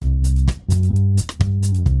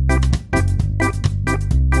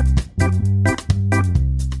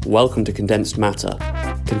Welcome to Condensed Matter,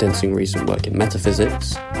 condensing recent work in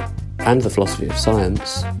metaphysics and the philosophy of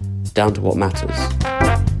science down to what matters.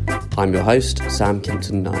 I'm your host, Sam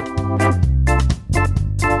Kimpton-Knight.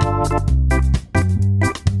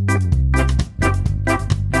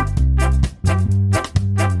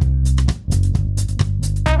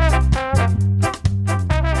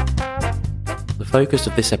 The focus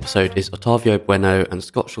of this episode is Ottavio Bueno and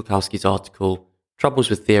Scott Szalkowski's article, Troubles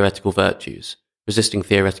with Theoretical Virtues, Resisting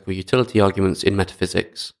Theoretical Utility Arguments in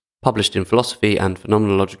Metaphysics, published in Philosophy and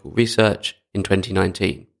Phenomenological Research in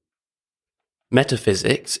 2019.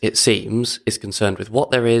 Metaphysics, it seems, is concerned with what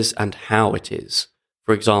there is and how it is.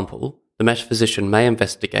 For example, the metaphysician may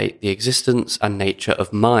investigate the existence and nature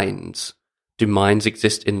of minds. Do minds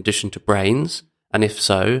exist in addition to brains? And if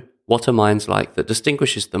so, what are minds like that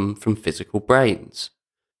distinguishes them from physical brains?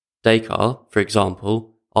 Descartes, for example,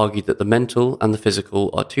 argued that the mental and the physical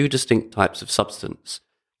are two distinct types of substance.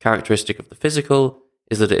 Characteristic of the physical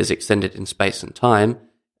is that it is extended in space and time,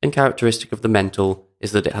 and characteristic of the mental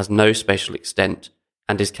is that it has no spatial extent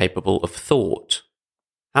and is capable of thought.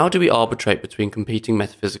 How do we arbitrate between competing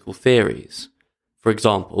metaphysical theories? For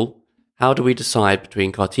example, how do we decide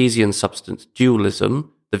between Cartesian substance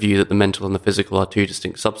dualism, the view that the mental and the physical are two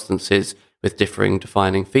distinct substances with differing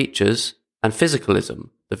defining features, and physicalism,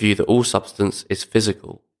 the view that all substance is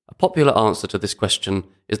physical? A popular answer to this question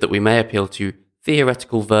is that we may appeal to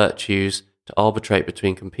theoretical virtues to arbitrate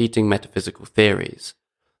between competing metaphysical theories.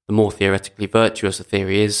 The more theoretically virtuous a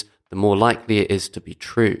theory is, the more likely it is to be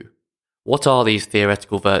true. What are these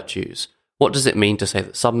theoretical virtues? What does it mean to say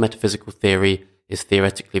that some metaphysical theory is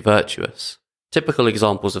theoretically virtuous? Typical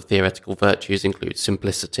examples of theoretical virtues include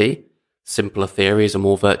simplicity. Simpler theories are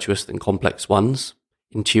more virtuous than complex ones.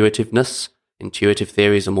 Intuitiveness. Intuitive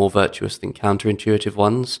theories are more virtuous than counterintuitive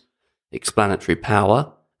ones. Explanatory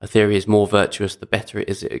power. A theory is more virtuous the better it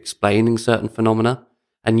is at explaining certain phenomena.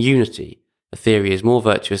 And unity. A theory is more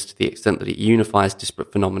virtuous to the extent that it unifies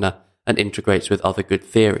disparate phenomena and integrates with other good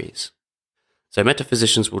theories. So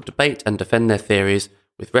metaphysicians will debate and defend their theories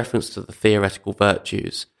with reference to the theoretical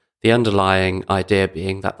virtues, the underlying idea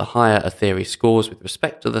being that the higher a theory scores with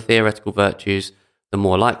respect to the theoretical virtues, the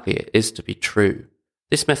more likely it is to be true.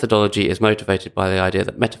 This methodology is motivated by the idea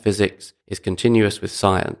that metaphysics is continuous with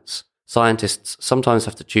science. Scientists sometimes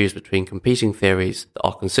have to choose between competing theories that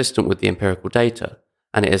are consistent with the empirical data,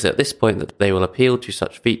 and it is at this point that they will appeal to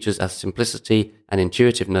such features as simplicity and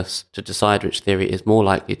intuitiveness to decide which theory is more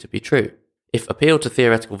likely to be true. If appeal to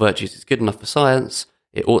theoretical virtues is good enough for science,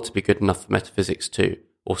 it ought to be good enough for metaphysics too,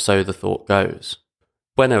 or so the thought goes.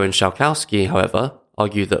 Bueno and Szalkowski, however,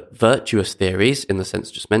 argue that virtuous theories, in the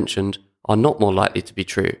sense just mentioned, are not more likely to be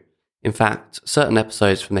true. In fact, certain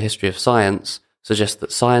episodes from the history of science suggest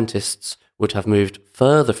that scientists would have moved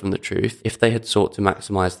further from the truth if they had sought to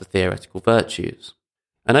maximize the theoretical virtues.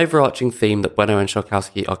 An overarching theme that Bueno and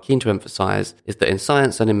Szalkowski are keen to emphasize is that in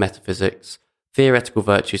science and in metaphysics, theoretical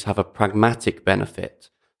virtues have a pragmatic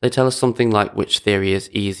benefit. They tell us something like which theory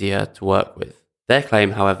is easier to work with. Their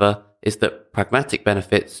claim, however, is that pragmatic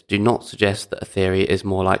benefits do not suggest that a theory is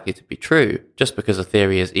more likely to be true. Just because a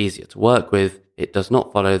theory is easier to work with, it does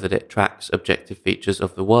not follow that it tracks objective features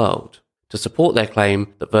of the world. To support their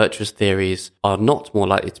claim that virtuous theories are not more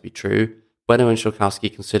likely to be true, Bueno and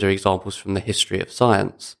Szalkowski consider examples from the history of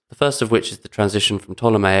science, the first of which is the transition from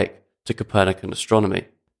Ptolemaic to Copernican astronomy.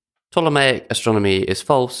 Ptolemaic astronomy is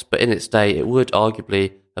false, but in its day it would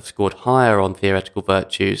arguably have scored higher on theoretical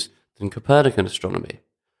virtues than Copernican astronomy.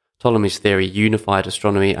 Ptolemy's theory unified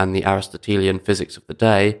astronomy and the Aristotelian physics of the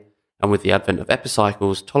day, and with the advent of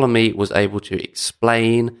epicycles, Ptolemy was able to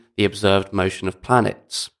explain the observed motion of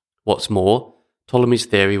planets. What's more, Ptolemy's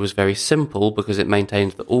theory was very simple because it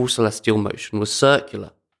maintained that all celestial motion was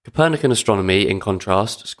circular. Copernican astronomy, in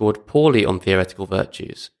contrast, scored poorly on theoretical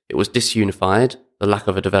virtues. It was disunified. The lack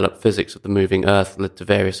of a developed physics of the moving Earth led to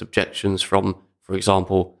various objections from, for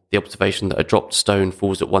example, the observation that a dropped stone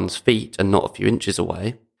falls at one's feet and not a few inches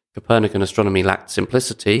away. Copernican astronomy lacked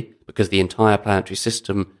simplicity because the entire planetary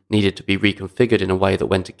system needed to be reconfigured in a way that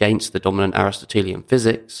went against the dominant Aristotelian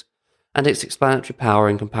physics, and its explanatory power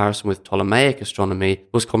in comparison with Ptolemaic astronomy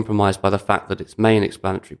was compromised by the fact that its main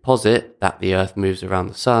explanatory posit, that the Earth moves around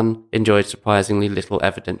the Sun, enjoyed surprisingly little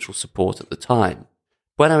evidential support at the time.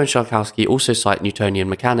 Bueno and Szalkowski also cite Newtonian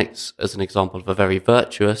mechanics as an example of a very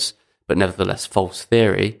virtuous, but nevertheless false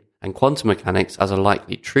theory, and quantum mechanics as a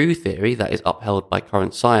likely true theory that is upheld by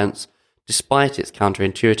current science, despite its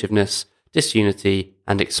counterintuitiveness, disunity,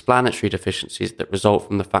 and explanatory deficiencies that result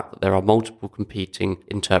from the fact that there are multiple competing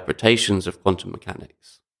interpretations of quantum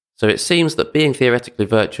mechanics. So it seems that being theoretically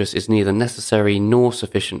virtuous is neither necessary nor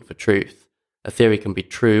sufficient for truth. A theory can be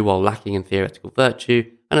true while lacking in theoretical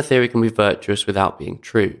virtue, and a theory can be virtuous without being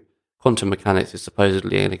true. Quantum mechanics is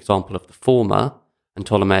supposedly an example of the former, and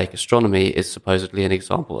Ptolemaic astronomy is supposedly an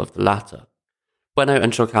example of the latter. Bueno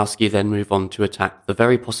and Tsiolkovsky then move on to attack the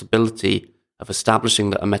very possibility of establishing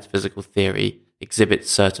that a metaphysical theory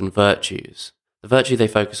exhibits certain virtues. The virtue they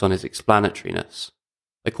focus on is explanatoriness.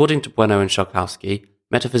 According to Bueno and Tsiolkovsky,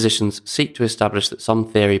 metaphysicians seek to establish that some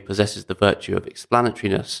theory possesses the virtue of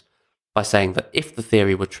explanatoriness by saying that if the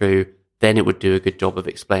theory were true, then it would do a good job of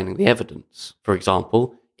explaining the evidence. For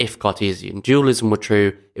example, if Cartesian dualism were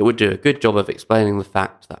true, it would do a good job of explaining the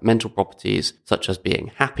fact that mental properties, such as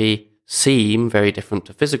being happy, seem very different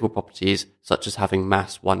to physical properties, such as having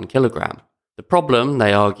mass 1 kilogram. The problem,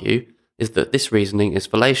 they argue, is that this reasoning is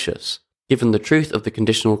fallacious. Given the truth of the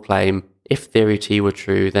conditional claim, if theory T were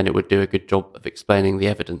true, then it would do a good job of explaining the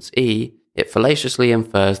evidence E, it fallaciously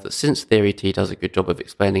infers that since theory T does a good job of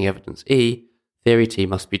explaining evidence E, theory T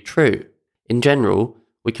must be true. In general,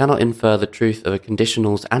 we cannot infer the truth of a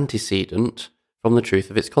conditional's antecedent from the truth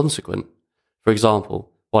of its consequent. For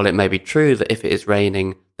example, while it may be true that if it is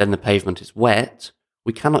raining, then the pavement is wet,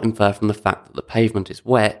 we cannot infer from the fact that the pavement is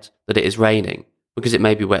wet that it is raining, because it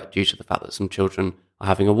may be wet due to the fact that some children are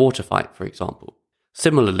having a water fight, for example.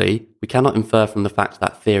 Similarly, we cannot infer from the fact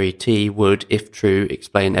that theory T would, if true,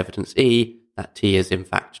 explain evidence E, that T is in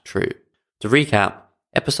fact true. To recap,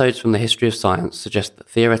 episodes from the history of science suggest that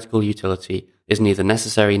theoretical utility is neither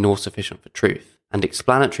necessary nor sufficient for truth, and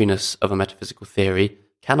explanatoryness of a metaphysical theory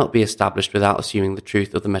cannot be established without assuming the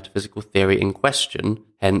truth of the metaphysical theory in question.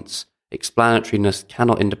 Hence, explanatoriness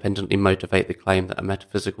cannot independently motivate the claim that a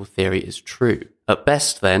metaphysical theory is true. At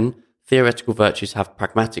best, then, theoretical virtues have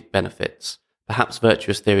pragmatic benefits. Perhaps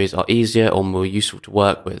virtuous theories are easier or more useful to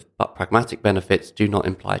work with, but pragmatic benefits do not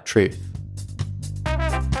imply truth.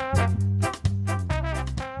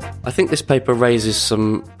 I think this paper raises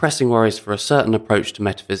some pressing worries for a certain approach to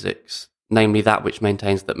metaphysics, namely that which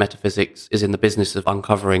maintains that metaphysics is in the business of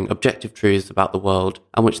uncovering objective truths about the world,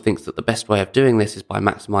 and which thinks that the best way of doing this is by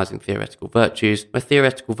maximising theoretical virtues, where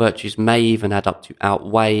theoretical virtues may even add up to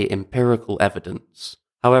outweigh empirical evidence.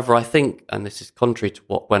 However, I think, and this is contrary to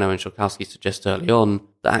what Bueno and Tsiolkovsky suggest early on,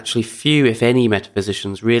 that actually few, if any,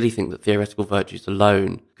 metaphysicians really think that theoretical virtues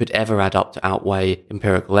alone could ever add up to outweigh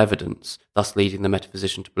empirical evidence, thus leading the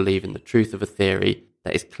metaphysician to believe in the truth of a theory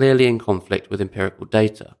that is clearly in conflict with empirical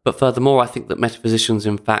data. But furthermore, I think that metaphysicians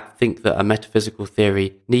in fact think that a metaphysical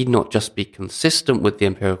theory need not just be consistent with the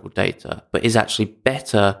empirical data, but is actually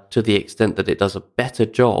better to the extent that it does a better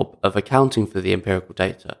job of accounting for the empirical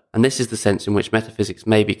data. And this is the sense in which metaphysics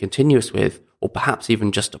may be continuous with, or perhaps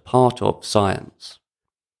even just a part of, science.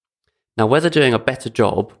 Now, whether doing a better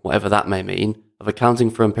job, whatever that may mean, of accounting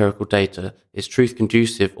for empirical data is truth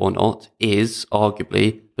conducive or not is,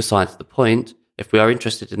 arguably, besides the point, if we are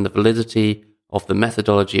interested in the validity of the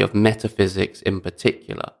methodology of metaphysics in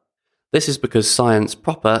particular. This is because science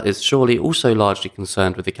proper is surely also largely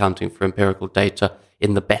concerned with accounting for empirical data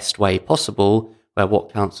in the best way possible, where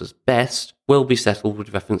what counts as best will be settled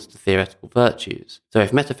with reference to theoretical virtues. So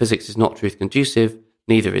if metaphysics is not truth conducive,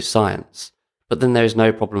 neither is science. But then there is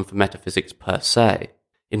no problem for metaphysics per se.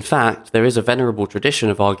 In fact, there is a venerable tradition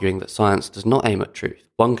of arguing that science does not aim at truth.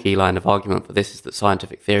 One key line of argument for this is that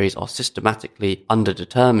scientific theories are systematically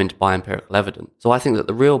underdetermined by empirical evidence. So I think that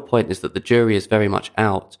the real point is that the jury is very much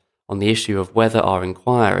out on the issue of whether our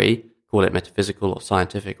inquiry, call it metaphysical or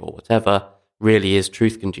scientific or whatever, really is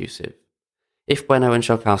truth conducive. If Bueno and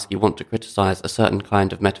Tsiolkovsky want to criticize a certain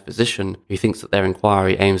kind of metaphysician who thinks that their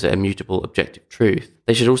inquiry aims at immutable objective truth,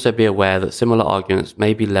 they should also be aware that similar arguments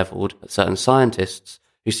may be levelled at certain scientists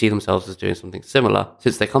who see themselves as doing something similar,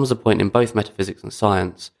 since there comes a point in both metaphysics and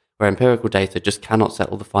science where empirical data just cannot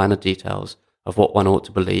settle the finer details of what one ought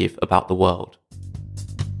to believe about the world.